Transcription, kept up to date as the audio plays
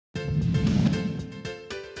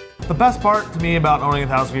The best part to me about owning a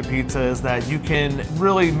 1,000 Feet Pizza is that you can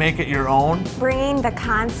really make it your own. Bringing the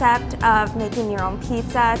concept of making your own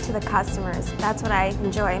pizza to the customers, that's what I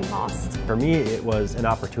enjoy most. For me, it was an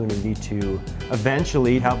opportunity to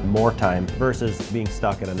eventually have more time versus being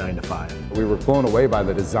stuck at a 9 to 5. We were blown away by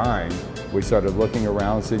the design. We started looking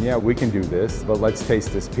around and said, yeah, we can do this, but let's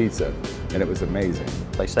taste this pizza. And it was amazing.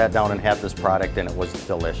 I sat down and had this product and it was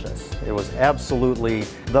delicious. It was absolutely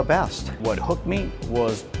the best. What hooked me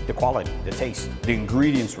was the quality, the taste. The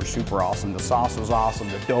ingredients were super awesome. The sauce was awesome.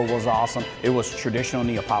 The dough was awesome. It was traditional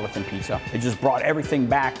Neapolitan pizza. It just brought everything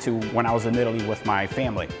back to when I was in Italy with my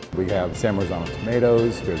family. We have San Marzano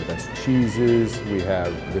tomatoes, we have the best cheeses, we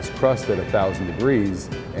have this crust at 1,000 degrees,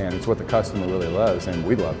 and it's what the customer really loves, and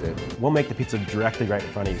we loved it. We'll make the pizza directly right in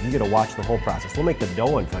front of you. You get to watch the whole process. We'll make the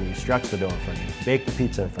dough in front of you, stretch the dough in front of you, bake the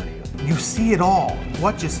pizza in front of you. You see it all.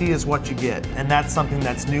 What you see is what you get. And that's something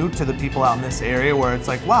that's new to the people out in this area where it's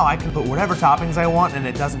like, wow, I can put whatever toppings I want and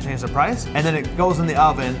it doesn't change the price. And then it goes in the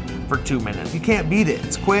oven for 2 minutes. You can't beat it.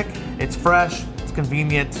 It's quick, it's fresh, it's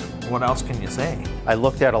convenient. What else can you say? I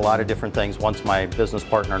looked at a lot of different things once my business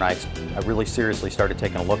partner and I really seriously started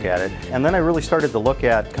taking a look at it. And then I really started to look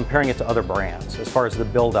at comparing it to other brands as far as the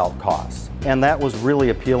build-out costs. And that was really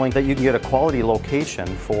appealing, that you can get a quality location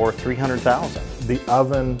for $300,000. The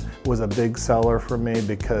oven was a big seller for me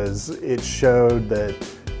because it showed that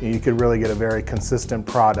you could really get a very consistent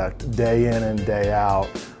product day in and day out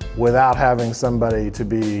without having somebody to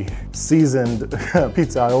be seasoned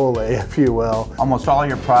pizzaiole, if you will. Almost all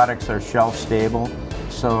your products are shelf stable,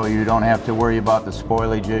 so you don't have to worry about the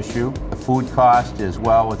spoilage issue. The food cost is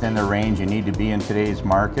well within the range you need to be in today's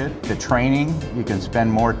market. The training, you can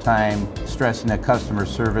spend more time stressing the customer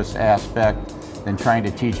service aspect than trying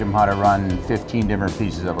to teach them how to run 15 different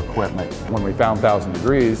pieces of equipment. When we found 1,000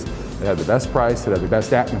 Degrees, it had the best price, it had the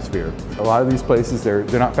best atmosphere. A lot of these places, they're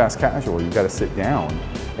not fast casual. You've got to sit down,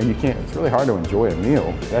 and you can't, it's really hard to enjoy a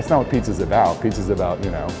meal. That's not what pizza's about. Pizza's about,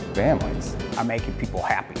 families. I'm making people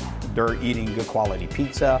happy. They're eating good quality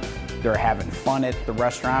pizza, they're having fun at the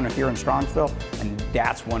restaurant here in Strongsville, and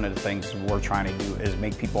that's one of the things we're trying to do, is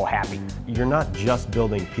make people happy. You're not just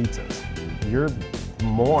building pizzas. You're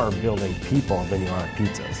more building people than you are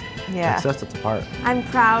pizzas. Yeah. It sets us apart. I'm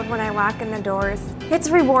proud when I walk in the doors. It's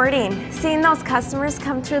rewarding. Seeing those customers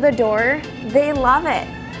come through the door, they love it.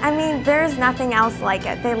 I mean, there's nothing else like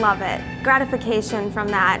it. They love it. Gratification from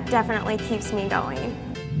that definitely keeps me going.